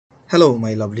Hello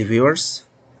my lovely viewers,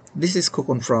 this is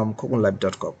Khokon from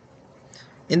KhokonLive.com.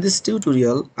 In this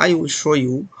tutorial, I will show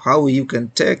you how you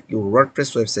can take your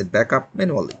WordPress website backup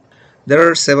manually. There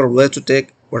are several ways to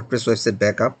take WordPress website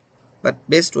backup, but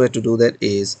best way to do that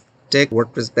is take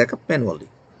WordPress backup manually.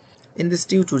 In this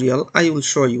tutorial, I will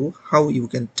show you how you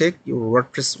can take your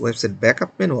WordPress website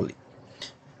backup manually.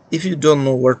 If you don't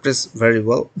know WordPress very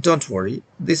well, don't worry,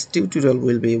 this tutorial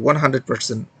will be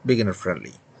 100% beginner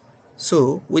friendly.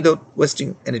 So without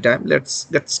wasting any time, let's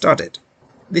get started.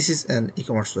 This is an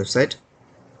e-commerce website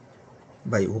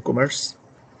by WooCommerce.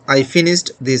 I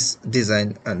finished this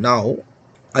design and now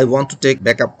I want to take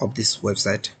backup of this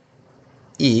website.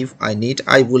 If I need,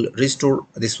 I will restore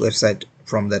this website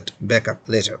from that backup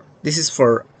later. This is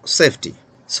for safety.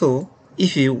 So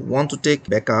if you want to take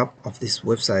backup of this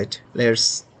website,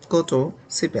 let's go to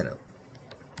cPanel.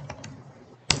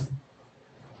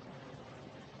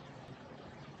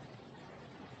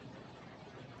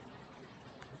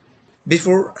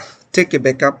 Before take a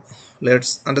backup,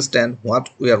 let's understand what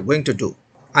we are going to do.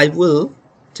 I will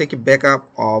take a backup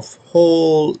of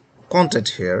whole content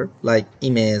here, like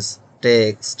image,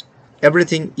 text,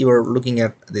 everything you are looking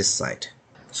at this site.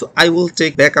 So I will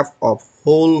take backup of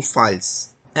whole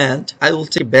files and I will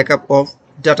take backup of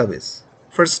database.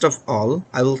 First of all,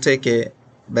 I will take a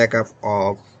backup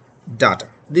of data.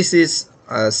 This is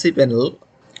a cPanel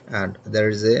and there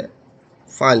is a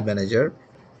file manager.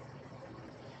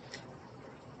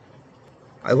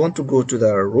 I want to go to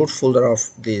the root folder of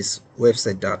this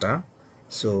website data.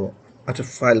 So after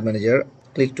file manager,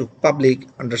 click to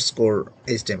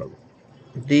public_HTML.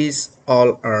 These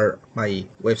all are my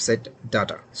website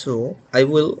data. So I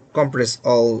will compress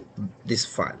all this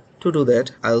file. To do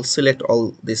that, I'll select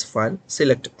all this file,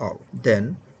 select all,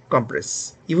 then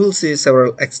compress. You will see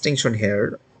several extensions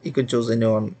here. You can choose any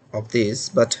one of these,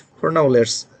 but for now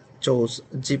let's choose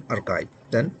zip archive,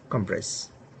 then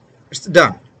compress. It's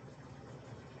done.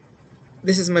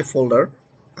 This is my folder.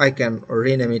 I can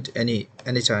rename it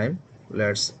anytime.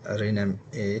 Let's rename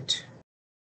it.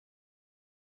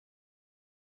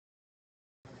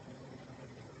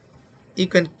 You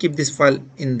can keep this file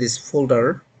in this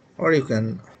folder or you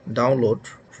can download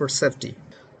for safety.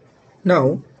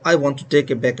 Now I want to take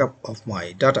a backup of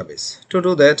my database. To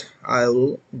do that,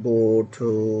 I'll go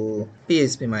to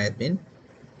phpMyAdmin.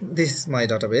 This is my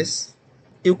database.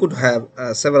 You could have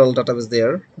several databases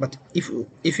there, but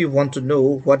if you want to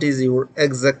know what is your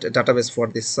exact database for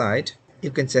this site, you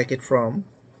can check it from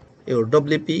your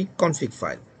WP config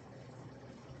file.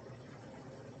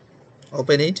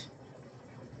 Open it,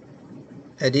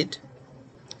 edit,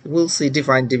 you will see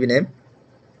define DB name.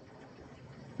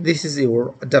 This is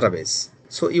your database.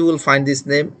 So you will find this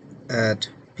name at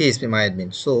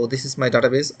phpMyAdmin. So this is my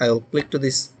database. I will click to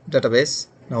this database.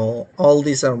 Now all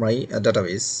these are my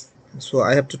database. So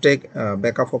I have to take a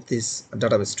backup of this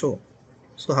database too.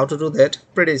 So how to do that?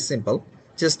 Pretty simple.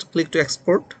 Just click to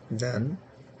export, then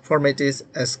format is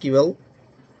SQL,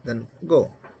 then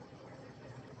go.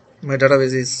 My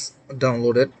database is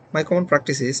downloaded. My common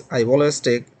practice is I always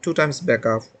take 2 times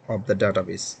backup of the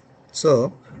database.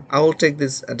 So I will take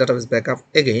this database backup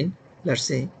again. Let's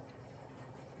see.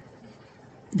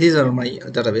 These are my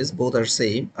database, both are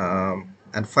same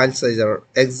and file size are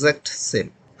exact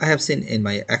same. I have seen in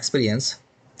my experience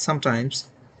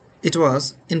sometimes it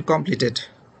was incompleted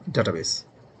database,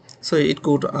 so it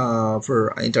could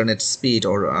for internet speed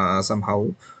or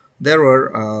somehow there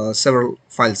were several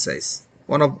file size.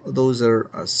 One of those are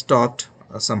stopped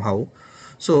somehow.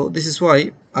 So this is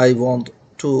why I want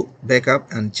to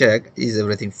backup and check is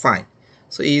everything fine.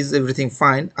 So is everything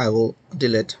fine, I will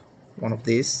delete one of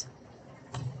these.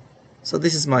 So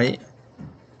this is my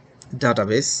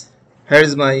database. Here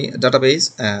is my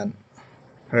database and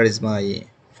here is my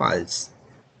files.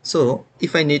 So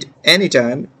if I need any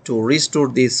time to restore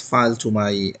this file to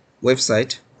my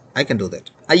website, I can do that.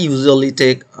 I usually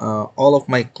take all of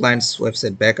my clients'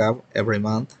 website backup every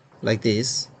month like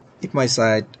this. If my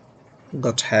site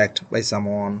got hacked by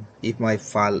someone, if my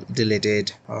file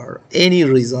deleted or any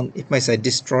reason, if my site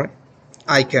destroyed,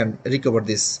 I can recover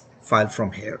this file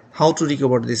from here. How to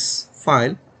recover this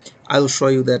file, I will show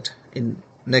you that in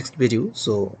next video,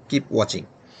 so keep watching.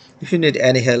 If you need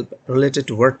any help related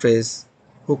to WordPress,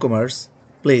 WooCommerce,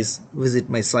 please visit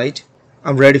my site.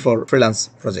 I'm ready for freelance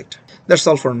project. That's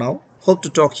all for now. Hope to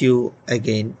talk to you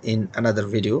again in another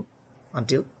video.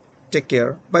 Until, take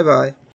care. Bye bye.